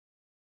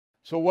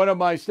So one of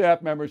my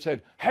staff members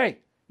said, hey,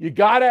 you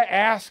got to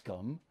ask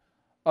him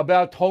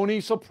about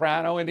Tony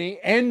Soprano and the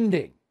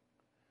ending.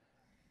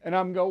 And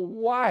I'm going,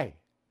 why?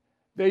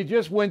 They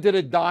just went to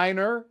the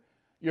diner,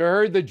 you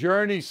heard the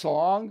Journey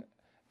song,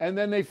 and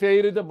then they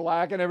faded to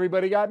black and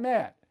everybody got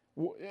mad.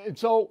 And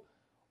so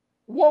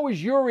what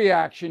was your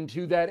reaction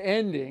to that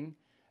ending?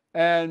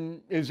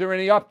 And is there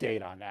any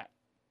update on that?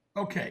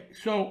 Okay,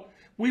 so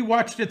we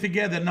watched it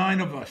together,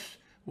 9 of us.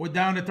 We're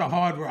down at the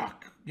Hard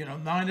Rock,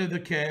 9 of the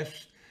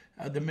cast,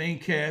 the main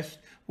cast.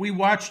 We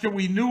watched it,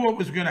 we knew what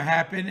was going to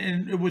happen,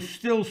 and it was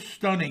still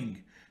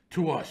stunning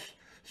to us.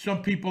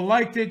 Some people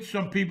liked it,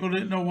 some people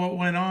didn't know what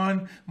went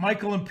on.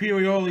 Michael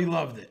Imperioli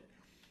loved it.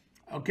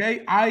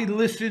 Okay, I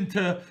listened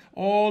to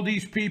all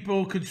these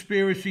people,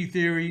 conspiracy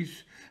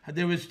theories.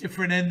 There was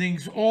different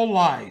endings, all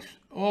lies.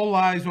 All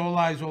lies, all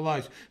lies, all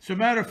lies. As a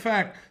matter of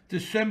fact,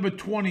 December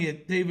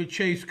 20th, David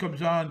Chase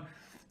comes on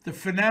the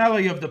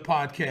finale of the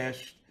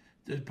podcast.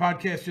 The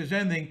podcast is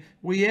ending.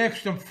 We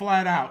asked him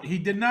flat out. He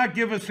did not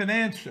give us an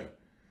answer.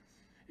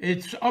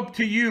 It's up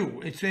to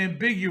you. It's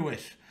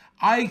ambiguous.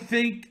 I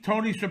think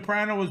Tony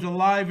Soprano is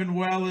alive and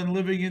well and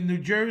living in New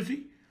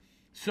Jersey.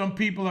 Some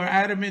people are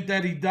adamant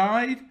that he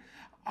died.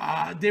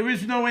 There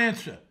is no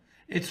answer.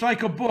 It's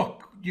like a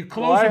book. You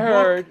close a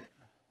book.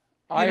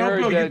 I heard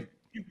Bill, that.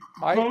 You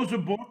close a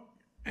book,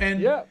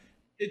 and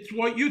it's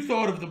what you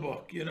thought of the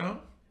book,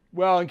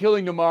 Well, in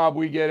Killing the Mob,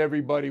 we get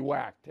everybody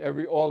whacked.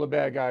 All the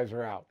bad guys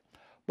are out.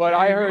 But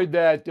I heard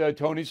that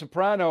Tony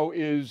Soprano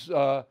is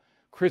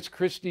Chris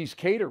Christie's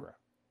caterer.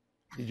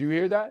 Did you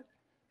hear that?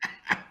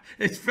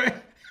 It's very,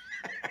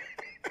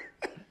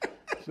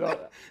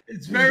 so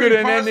it's very good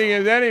an ending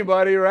as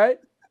anybody, right?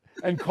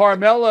 And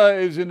Carmela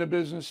is in the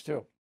business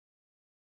too.